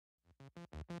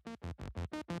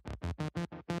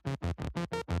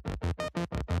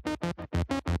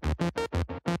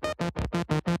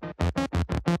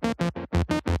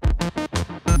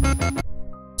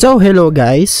So, hello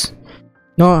guys.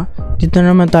 No, dito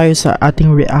naman tayo sa ating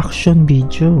reaction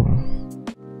video.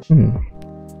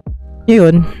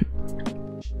 Ngayon,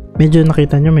 medyo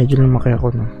nakita nyo, medyo lumaki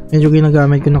ako, no? Medyo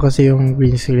ginagamit ko na kasi yung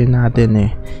green screen natin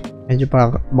eh. Medyo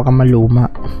baka maluma.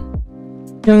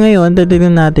 Yung ngayon,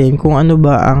 titignan natin kung ano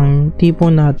ba ang tipo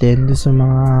natin sa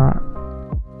mga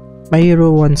My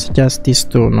Hero Wants Justice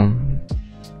 2, no?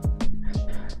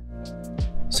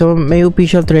 So, may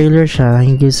official trailer siya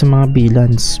hinggil sa mga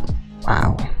villains.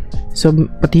 Wow. So,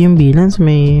 pati yung villains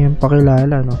may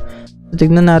pakilala, no? So,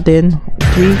 tignan natin.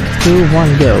 3, 2,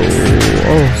 1, go!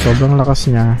 Oh, sobrang lakas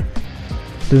niya.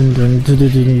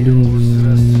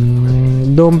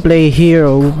 Don't play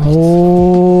hero.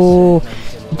 Oh,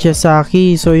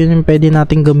 Chesaki. So, yun yung pwede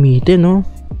natin gamitin, no?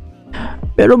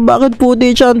 Pero bakit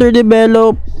footage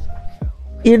underdeveloped?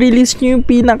 I-release nyo yung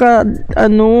pinaka,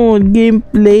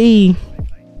 gameplay.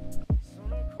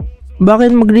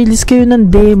 Bakit mag-release kayo ng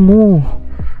demo?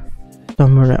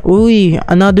 Tamara. Uy,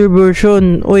 another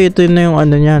version. Uy, ito na yung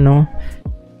niya, no?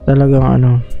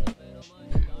 Talagang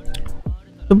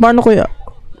So, paano kaya?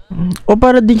 O,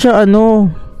 para din siya,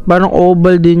 parang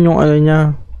oval din yung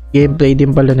niya. Gameplay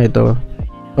din pala nito.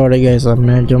 Sorry guys,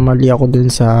 medyo mali ako dun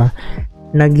sa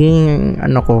naging,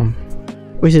 ko.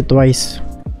 Uy, is it twice?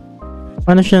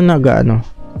 Paano siya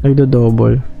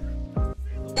nagdo-double?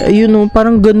 Ayun,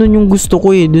 parang ganun yung gusto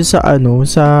ko eh dun sa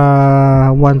sa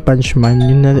One Punch Man,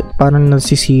 yung parang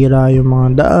nasisira yung mga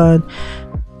daan.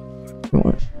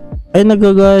 Ay,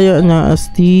 nagagaya na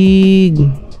astig.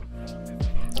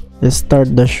 Let's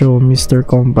start the show, Mr.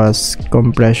 Compass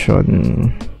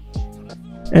Compression.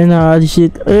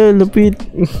 Shit, lupit.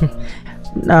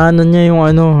 Niya yung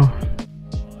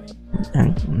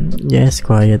yes,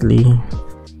 quietly.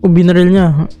 Binaril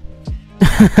niya.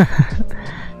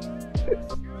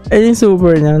 Ay, yung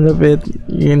super niya, lapit.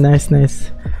 Yeah, nice.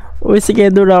 Uy,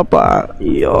 sige, dura pa.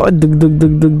 Yo, dug.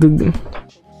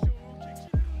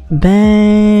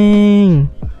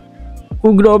 Bang!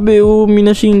 Oh, grabe, may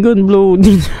machine gun blow.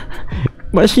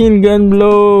 Machine gun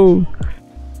blow.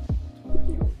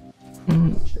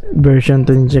 Version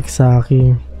 2 ni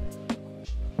Chesaki.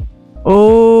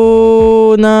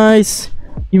 Oh, nice.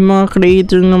 Yung mga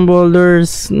creator ng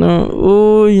boulders. No.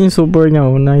 Oh, yung super niya.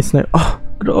 Oh, nice. Oh,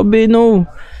 grabe, no.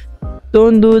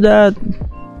 Don't do that.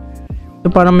 So,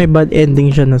 parang may bad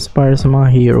ending siya para sa mga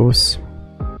heroes.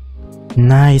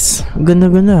 Nice.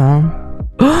 Ganda ha.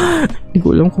 Hindi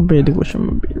ko alam kung pwede ko siya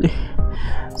mabili.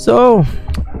 So,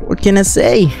 what can I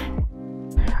say?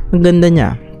 Ang ganda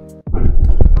niya.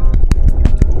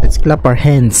 Let's clap our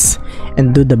hands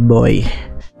and do the boy.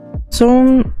 So,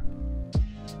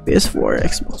 PS4,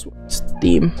 Xbox One,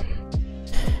 Steam,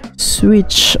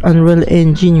 Switch, Unreal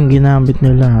Engine yung ginamit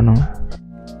nila,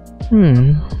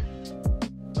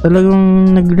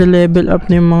 Talagang nagre-level up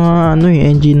na yung mga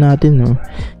engine natin, no?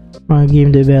 Mga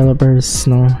game developers,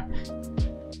 no?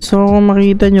 So, kung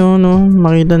makita nyo,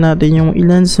 makita natin yung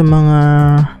ilan sa mga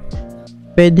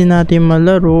pwede natin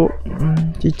malaro.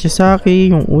 Si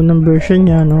Chesaki, yung unang version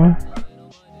niya, no?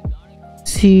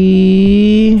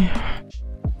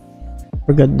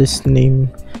 Forgot this name.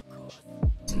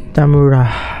 Tamura,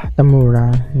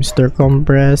 Mr.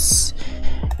 Compress,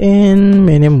 and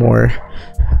many more.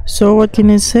 So, what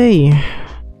can I say?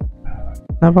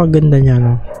 Napakaganda niya,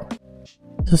 no?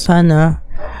 So, sana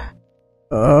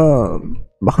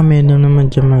baka meron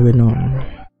naman dyan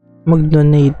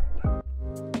mag-donate.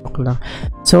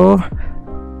 So,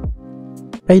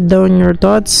 write down your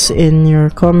thoughts in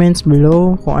your comments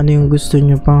below kung ano yung gusto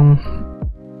nyo pang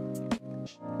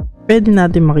pwede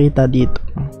natin makita dito.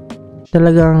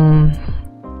 Talagang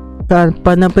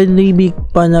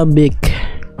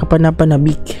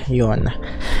panabik yun.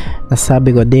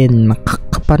 Nasabi ko din,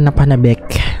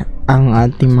 kapanabik ang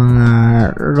ating mga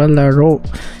laro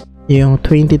yung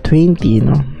 2020,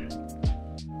 no?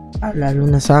 Lalo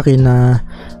na sa akin na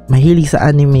mahilig sa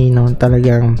anime, no?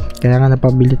 Talagang kaya nga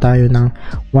napabili tayo ng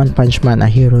One Punch Man, a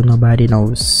hero nobody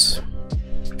knows.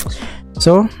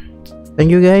 So, thank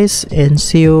you guys and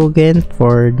see you again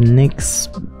for the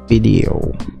next video.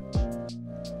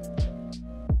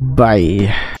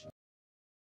 Bye.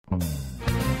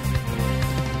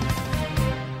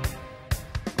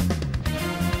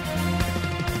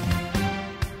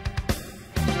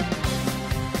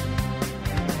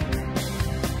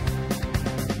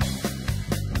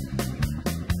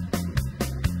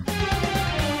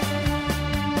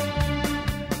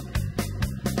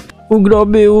 Oh,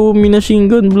 grabe, may machine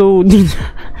gun blow.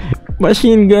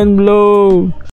 Machine gun blow.